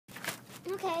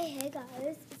Okay, hey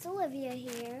guys, it's Olivia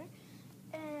here,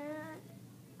 and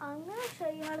I'm going to show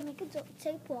you how to make a duct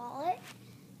tape wallet.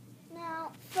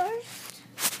 Now, first,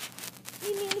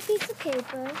 you need a piece of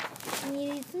paper, and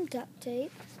you need some duct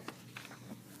tape.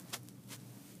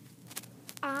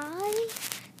 I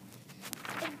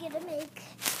am going to make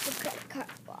the credit card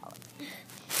wallet,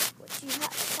 which you have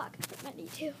a pocket for money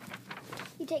too.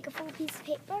 You take a full piece of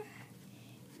paper,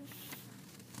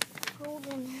 fold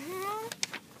in half.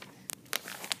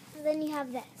 Then you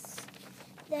have this.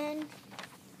 Then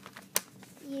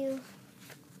you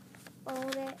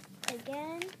fold it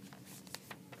again.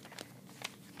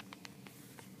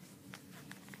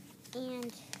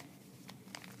 And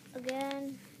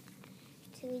again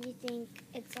till you think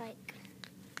it's like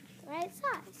the right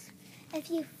size. If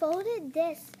you fold it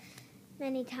this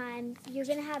many times, you're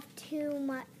going to have too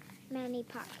many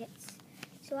pockets.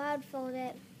 So I would fold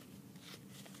it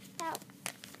out.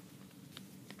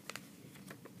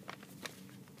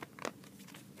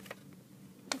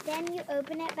 Then you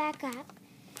open it back up,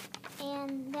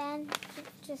 and then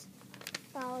just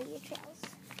follow your trails.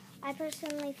 I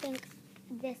personally think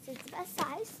this is the best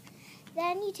size.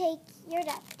 Then you take your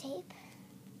duct tape,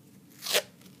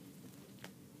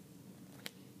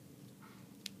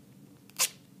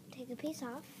 take a piece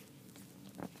off.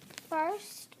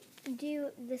 First,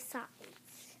 do the sides.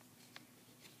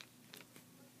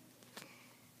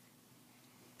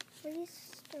 At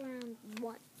least around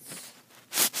once.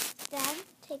 Then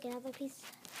take another piece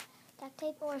of duct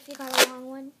tape, or if you got a long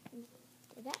one,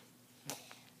 do that.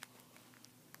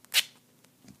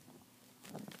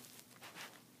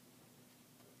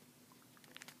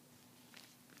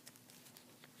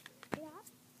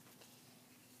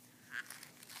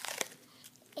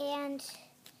 And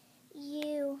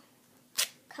you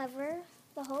cover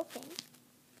the whole thing.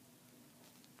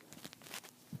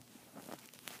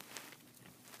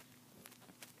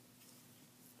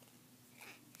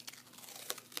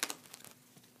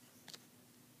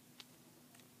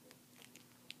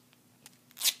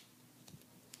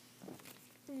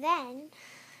 Then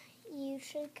you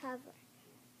should cover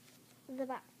the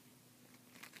bottom.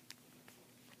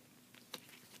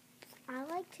 I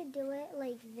like to do it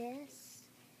like this.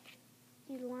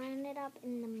 You line it up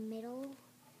in the middle,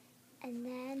 and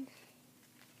then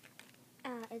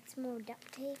it's more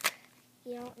duct tape.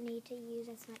 You don't need to use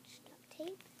as much duct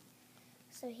tape.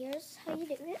 So here's how you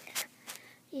do it.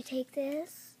 You take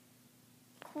this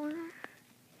corner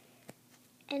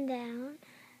and down,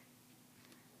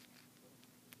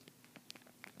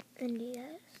 and do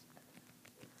this,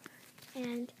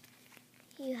 and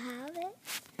you have it.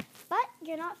 But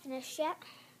you're not finished yet,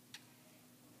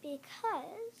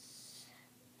 because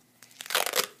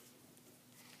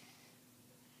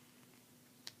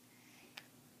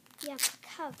you have to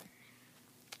cover.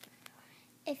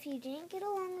 If you didn't get a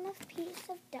long enough piece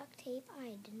of duct tape,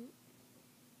 I didn't,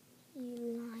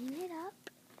 you line it up,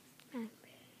 and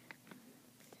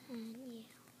you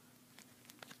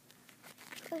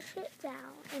push it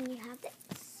down, and you have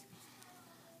this.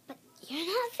 But you're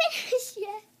not finished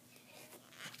yet,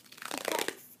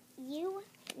 because you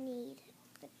need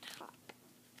the top.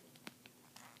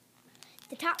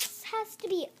 The top has to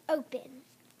be open,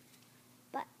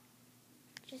 but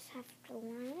just have to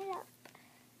line it up,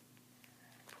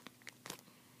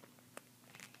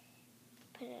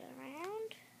 put it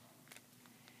around,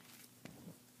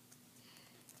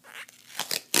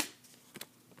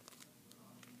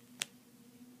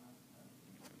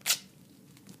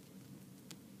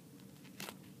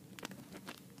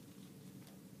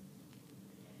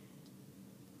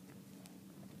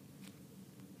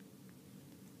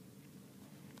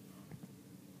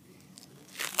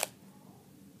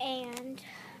 and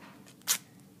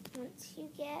once you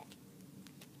get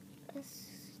this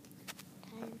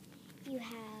done, you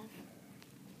have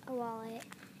a wallet,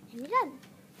 and you're done.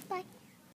 Bye.